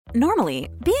Normally,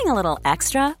 being a little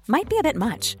extra might be a bit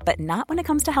much, but not when it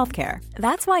comes to healthcare.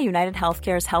 That's why United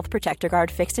Healthcare's Health Protector Guard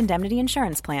fixed indemnity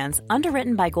insurance plans,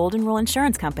 underwritten by Golden Rule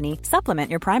Insurance Company, supplement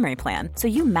your primary plan so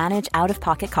you manage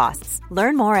out-of-pocket costs.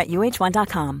 Learn more at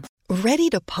uh1.com. Ready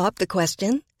to pop the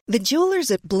question? The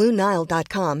jewelers at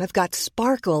BlueNile.com have got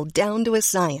sparkle down to a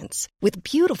science with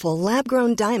beautiful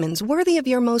lab-grown diamonds worthy of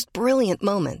your most brilliant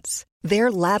moments.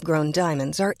 Their lab-grown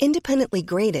diamonds are independently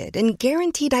graded and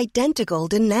guaranteed identical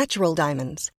to natural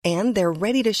diamonds, and they're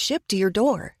ready to ship to your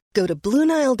door. Go to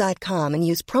BlueNile.com and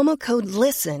use promo code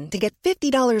LISTEN to get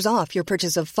 $50 off your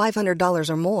purchase of $500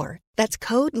 or more. That's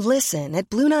code LISTEN at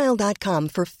BlueNile.com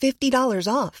for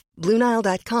 $50 off.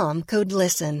 BlueNile.com, code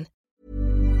LISTEN.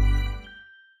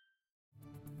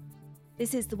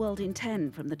 This is The World in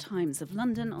 10 from the Times of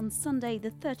London on Sunday,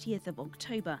 the 30th of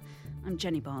October. I'm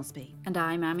Jenny Barsby. And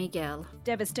I'm Amy Gill.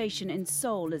 Devastation in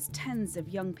Seoul as tens of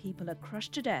young people are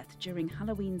crushed to death during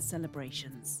Halloween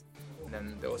celebrations. And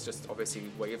then there was just obviously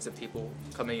waves of people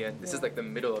coming in. This is like the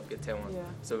middle of Itaewon,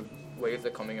 so waves are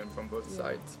coming in from both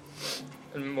sides.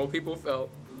 And more people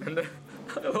fell, and then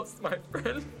I lost my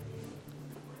friend.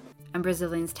 And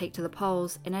Brazilians take to the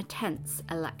polls in a tense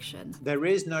election. There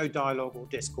is no dialogue or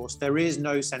discourse. There is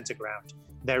no centre ground.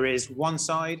 There is one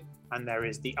side and there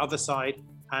is the other side,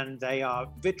 and they are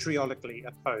vitriolically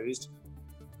opposed.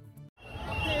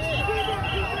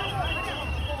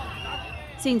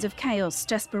 Scenes of chaos,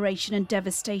 desperation and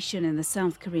devastation in the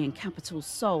South Korean capital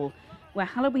Seoul, where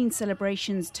Halloween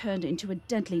celebrations turned into a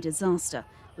deadly disaster,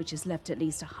 which has left at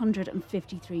least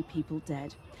 153 people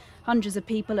dead. Hundreds of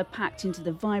people are packed into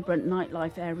the vibrant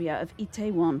nightlife area of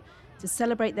Itaewon to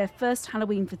celebrate their first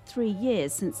Halloween for 3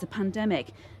 years since the pandemic,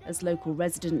 as local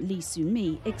resident Lee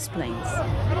Soo-mi explains.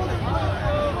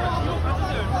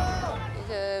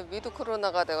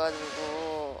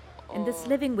 In this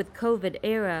living with COVID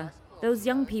era, those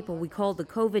young people we call the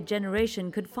COVID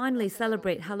generation could finally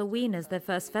celebrate Halloween as their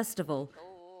first festival.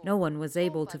 No one was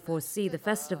able to foresee the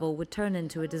festival would turn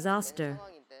into a disaster.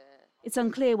 It's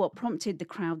unclear what prompted the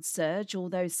crowd surge,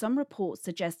 although some reports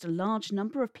suggest a large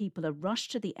number of people have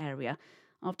rushed to the area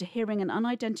after hearing an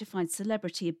unidentified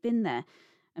celebrity had been there,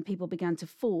 and people began to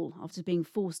fall after being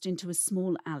forced into a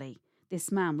small alley.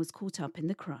 This man was caught up in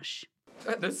the crush.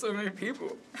 There's so many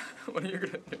people. What are you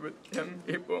going to do with 10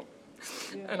 people?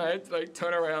 And I had to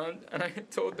turn around and I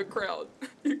told the crowd,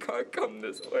 you can't come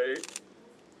this way.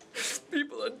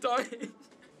 People are dying.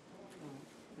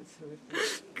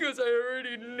 Because I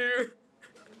already knew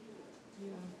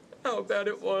how bad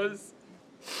it was.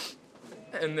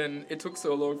 And then it took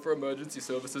so long for emergency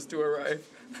services to arrive.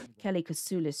 Kelly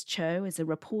Kasulis Cho is a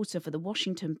reporter for The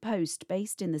Washington Post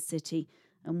based in the city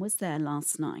and was there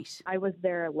last night. I was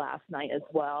there last night as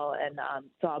well and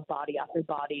saw body after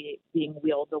body being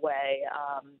wheeled away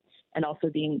and also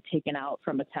being taken out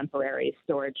from a temporary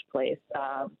storage place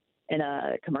in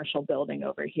a commercial building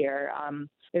over here.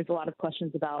 There's a lot of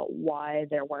questions about why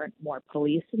there weren't more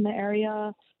police in the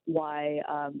area, why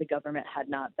the government had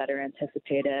not better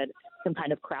anticipated some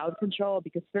kind of crowd control,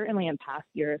 because certainly in past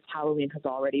years, Halloween has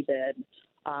already been,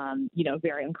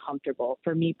 very uncomfortable.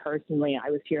 For me personally, I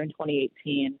was here in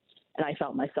 2018 and I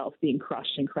felt myself being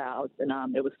crushed in crowds,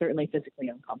 and it was certainly physically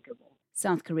uncomfortable.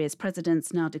 South Korea's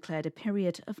president's now declared a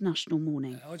period of national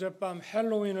mourning.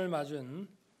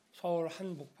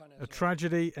 A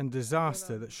tragedy and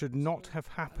disaster that should not have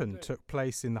happened took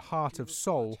place in the heart of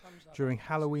Seoul during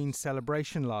Halloween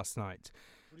celebration last night.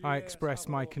 I express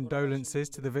my condolences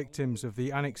to the victims of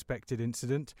the unexpected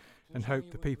incident and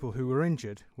hope the people who were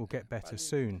injured will get better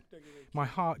soon. My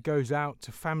heart goes out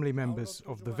to family members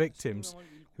of the victims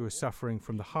who are suffering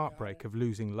from the heartbreak of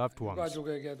losing loved ones.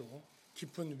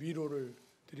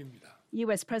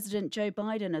 US President Joe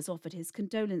Biden has offered his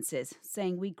condolences,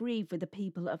 saying we grieve with the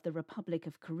people of the Republic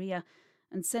of Korea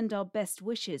and send our best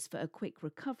wishes for a quick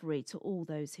recovery to all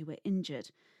those who were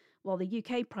injured. While the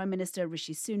UK Prime Minister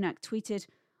Rishi Sunak tweeted,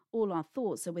 all our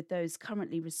thoughts are with those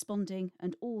currently responding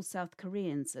and all South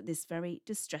Koreans at this very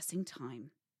distressing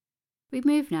time. We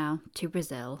move now to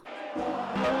Brazil.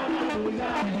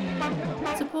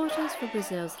 Supporters for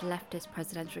Brazil's leftist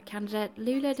presidential candidate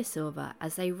Lula da Silva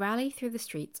as they rally through the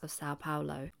streets of Sao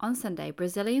Paulo. On Sunday,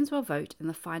 Brazilians will vote in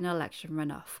the final election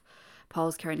runoff.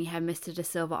 Polls currently have Mr. da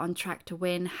Silva on track to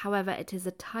win, however it is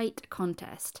a tight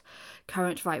contest.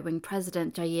 Current right-wing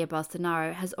President Jair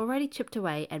Bolsonaro has already chipped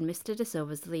away at Mr. da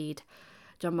Silva's lead.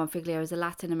 John Bonfiglio is a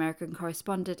Latin American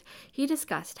correspondent. He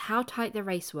discussed how tight the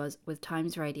race was with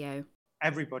Times Radio.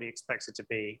 Everybody expects it to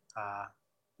be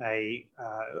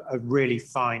a really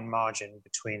fine margin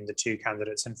between the two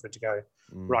candidates and for it to go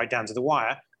right down to the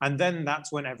wire. And then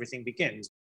that's when everything begins.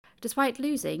 Despite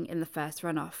losing in the first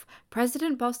runoff,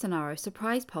 President Bolsonaro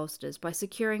surprised pollsters by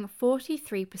securing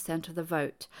 43% of the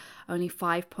vote, only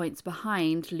 5 points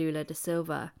behind Lula da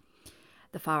Silva.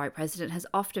 The far-right president has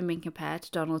often been compared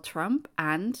to Donald Trump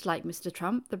and, like Mr.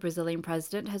 Trump, the Brazilian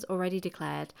president has already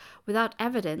declared, without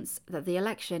evidence, that the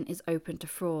election is open to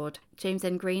fraud. James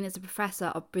N. Green is a professor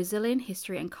of Brazilian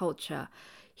history and culture.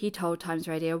 He told Times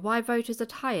Radio why voters are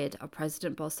tired of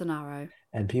President Bolsonaro.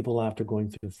 And people, after going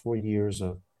through 4 years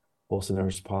of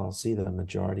Bolsonaro's policy, the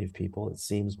majority of people, it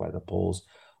seems by the polls,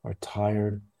 are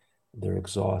tired, they're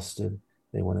exhausted,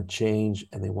 they want to change,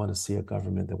 and they want to see a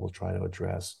government that will try to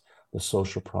address the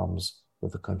social problems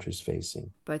that the country's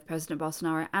facing. Both President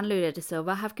Bolsonaro and Lula da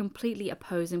Silva have completely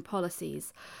opposing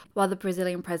policies. While the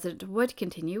Brazilian president would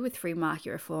continue with free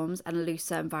market reforms and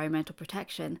looser environmental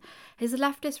protection, his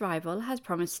leftist rival has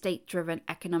promised state-driven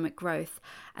economic growth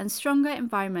and stronger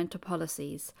environmental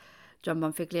policies. John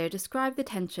Bonfiglio described the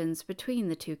tensions between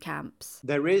the two camps.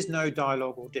 There is no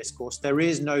dialogue or discourse. There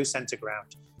is no centre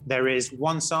ground. There is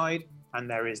one side and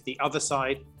there is the other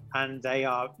side, and they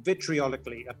are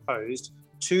vitriolically opposed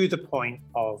to the point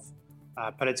of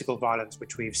political violence,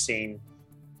 which we've seen.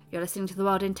 You're listening to The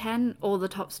World in 10, all the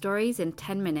top stories in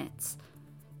 10 minutes.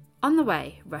 On the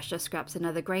way, Russia scraps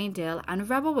another grain deal and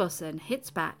Rebel Wilson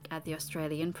hits back at the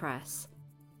Australian press.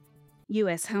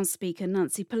 US House Speaker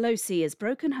Nancy Pelosi has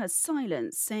broken her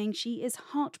silence, saying she is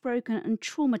heartbroken and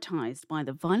traumatised by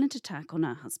the violent attack on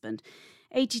her husband.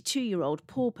 82-year-old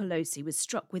Paul Pelosi was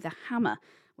struck with a hammer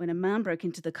when a man broke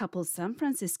into the couple's San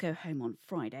Francisco home on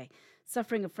Friday,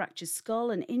 suffering a fractured skull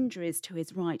and injuries to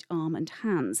his right arm and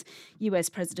hands. US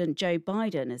President Joe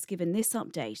Biden has given this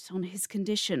update on his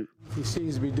condition. He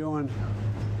seems to be doing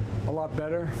a lot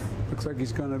better. Looks like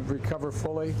he's going to recover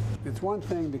fully. It's one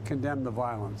thing to condemn the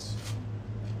violence,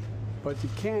 but you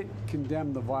can't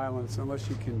condemn the violence unless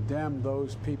you condemn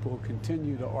those people who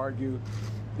continue to argue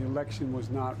the election was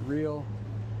not real,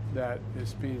 that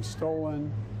it's being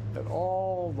stolen, that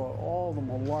all the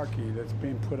malarkey that's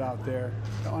being put out there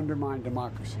to undermine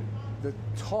democracy. The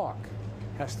talk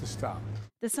has to stop.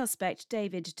 The suspect,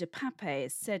 David DePape,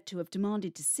 is said to have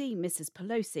demanded to see Mrs.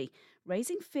 Pelosi,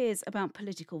 raising fears about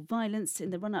political violence in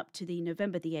the run-up to the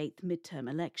November the 8th midterm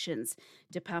elections.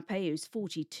 DePape, who's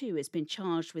 42, has been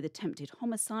charged with attempted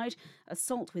homicide,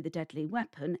 assault with a deadly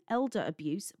weapon, elder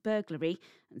abuse, burglary,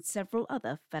 and several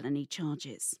other felony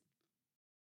charges.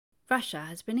 Russia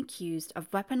has been accused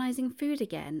of weaponizing food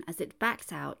again as it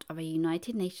backs out of a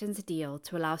United Nations deal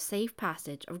to allow safe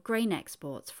passage of grain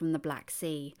exports from the Black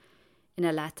Sea. In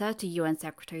a letter to UN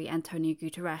Secretary Antonio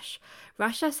Guterres,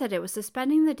 Russia said it was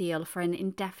suspending the deal for an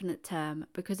indefinite term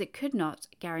because it could not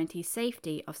guarantee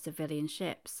safety of civilian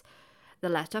ships. The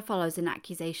letter follows an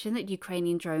accusation that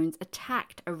Ukrainian drones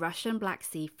attacked a Russian Black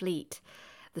Sea fleet.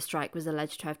 The strike was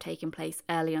alleged to have taken place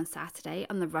early on Saturday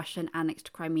on the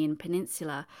Russian-annexed Crimean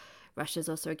Peninsula. Russia's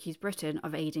also accused Britain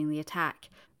of aiding the attack.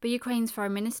 But Ukraine's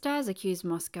foreign minister has accused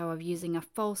Moscow of using a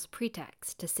false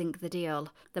pretext to sink the deal.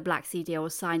 The Black Sea deal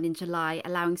was signed in July,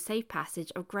 allowing safe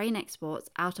passage of grain exports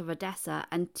out of Odessa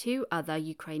and 2 other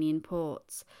Ukrainian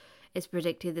ports. It's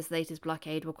predicted this latest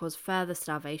blockade will cause further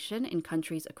starvation in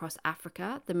countries across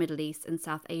Africa, the Middle East and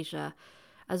South Asia,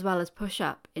 as well as push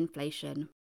up inflation.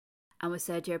 And with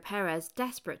Sergio Perez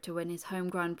desperate to win his home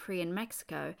Grand Prix in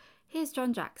Mexico, here's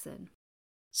John Jackson.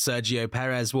 Sergio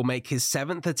Perez will make his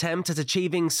 7th attempt at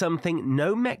achieving something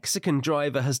no Mexican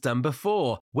driver has done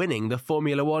before, winning the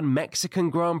Formula One Mexican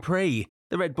Grand Prix.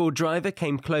 The Red Bull driver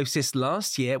came closest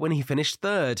last year when he finished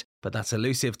 3rd, but that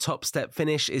elusive top-step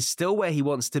finish is still where he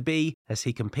wants to be as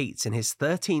he competes in his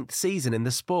 13th season in the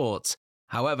sport.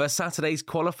 However, Saturday's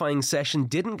qualifying session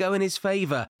didn't go in his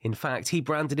favour. In fact, he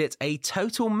branded it a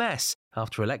total mess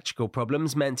after electrical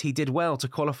problems meant he did well to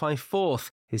qualify 4th.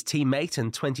 His teammate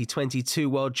and 2022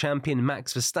 world champion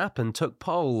Max Verstappen took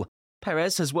pole.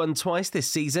 Perez has won twice this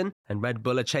season, and Red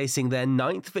Bull are chasing their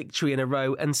 9th victory in a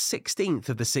row and 16th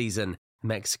of the season. The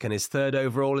Mexican is 3rd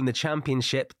overall in the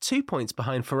championship, 2 points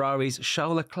behind Ferrari's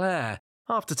Charles Leclerc.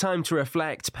 After time to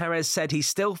reflect, Perez said he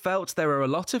still felt there are a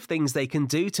lot of things they can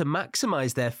do to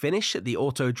maximise their finish at the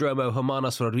Autodromo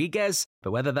Hermanos Rodriguez,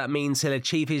 but whether that means he'll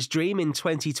achieve his dream in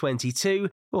 2022,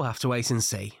 we'll have to wait and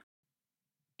see.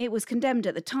 It was condemned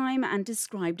at the time and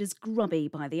described as grubby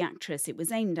by the actress it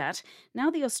was aimed at.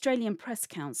 Now the Australian Press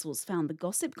Council's found the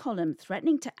gossip column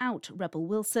threatening to out Rebel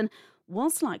Wilson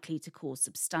was likely to cause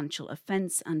substantial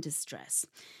offence and distress.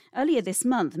 Earlier this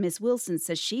month, Ms Wilson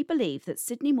says she believed that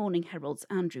Sydney Morning Herald's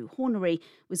Andrew Hornery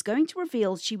was going to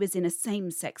reveal she was in a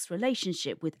same-sex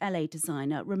relationship with LA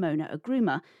designer Ramona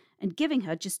Agruma and giving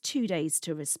her just 2 days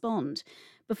to respond.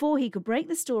 Before he could break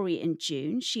the story in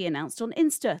June, she announced on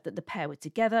Insta that the pair were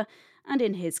together, and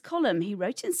in his column he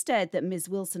wrote instead that Ms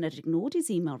Wilson had ignored his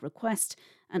email request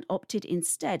and opted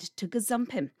instead to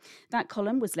gazump him. That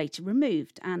column was later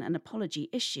removed and an apology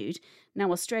issued.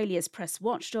 Now Australia's press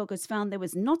watchdog has found there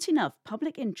was not enough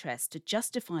public interest to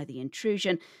justify the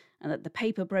intrusion, and that the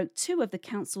paper broke two of the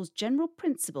council's general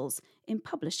principles in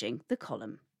publishing the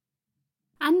column.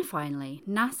 And finally,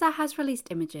 NASA has released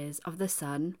images of the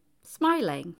sun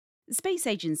smiling. The space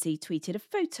agency tweeted a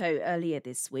photo earlier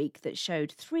this week that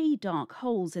showed 3 dark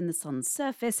holes in the sun's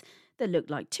surface that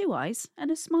looked like 2 eyes and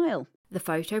a smile. The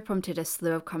photo prompted a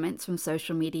slew of comments from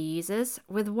social media users,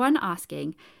 with one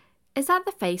asking, "Is that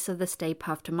the face of the Stay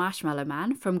Puft Marshmallow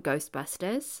Man from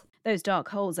Ghostbusters?" Those dark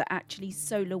holes are actually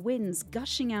solar winds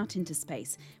gushing out into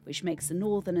space, which makes the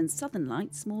northern and southern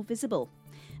lights more visible.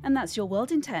 And that's your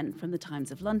World in 10 from the Times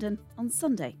of London on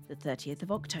Sunday, the 30th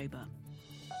of October.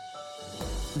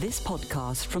 This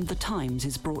podcast from The Times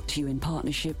is brought to you in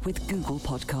partnership with Google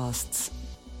Podcasts.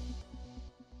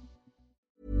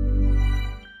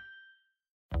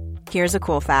 Here's a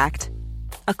cool fact.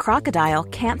 A crocodile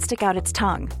can't stick out its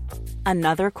tongue.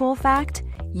 Another cool fact,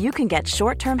 you can get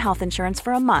short-term health insurance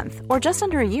for a month or just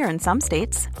under a year in some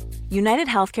states. United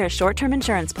Healthcare short-term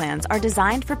insurance plans are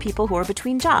designed for people who are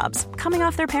between jobs, coming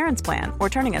off their parents' plan, or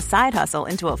turning a side hustle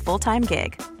into a full-time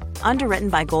gig. Underwritten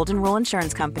by Golden Rule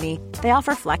Insurance Company, they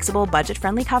offer flexible,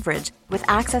 budget-friendly coverage with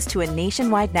access to a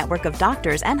nationwide network of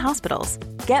doctors and hospitals.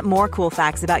 Get more cool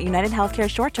facts about United Healthcare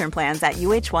short-term plans at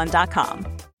uh1.com.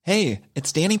 Hey,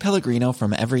 it's Danny Pellegrino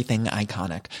from Everything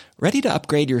Iconic. Ready to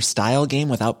upgrade your style game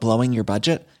without blowing your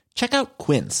budget? Check out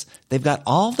Quince. They've got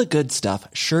all the good stuff,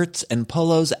 shirts and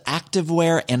polos,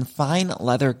 activewear, and fine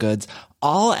leather goods,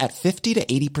 all at 50 to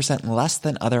 80% less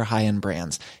than other high-end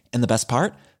brands. And the best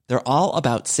part? They're all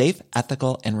about safe,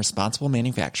 ethical, and responsible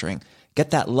manufacturing. Get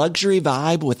that luxury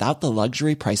vibe without the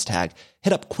luxury price tag.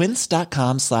 Hit up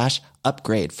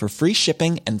quince.com/upgrade for free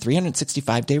shipping and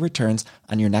 365-day returns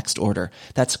on your next order.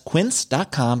 That's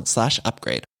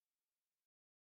quince.com/upgrade.